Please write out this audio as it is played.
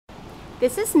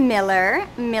This is Miller.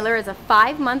 Miller is a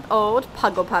 5-month-old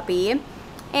Puggle puppy,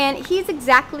 and he's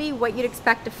exactly what you'd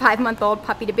expect a 5-month-old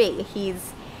puppy to be.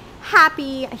 He's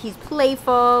happy, he's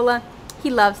playful,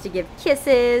 he loves to give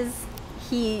kisses,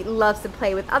 he loves to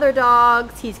play with other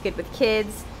dogs, he's good with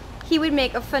kids. He would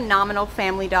make a phenomenal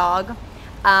family dog.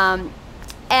 And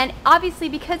obviously,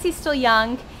 because he's still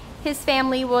young, his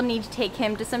family will need to take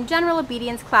him to some general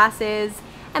obedience classes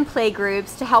and play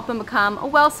groups to help him become a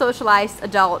well-socialized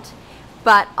adult.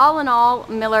 But all in all,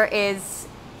 Miller is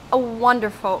a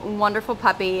wonderful, wonderful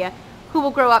puppy who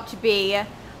will grow up to be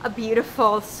a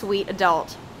beautiful, sweet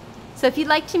adult. So if you'd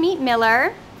like to meet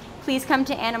Miller, please come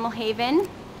to Animal Haven,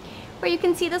 where you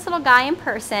can see this little guy in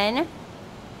person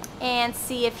and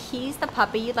see if he's the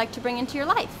puppy you'd like to bring into your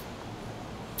life.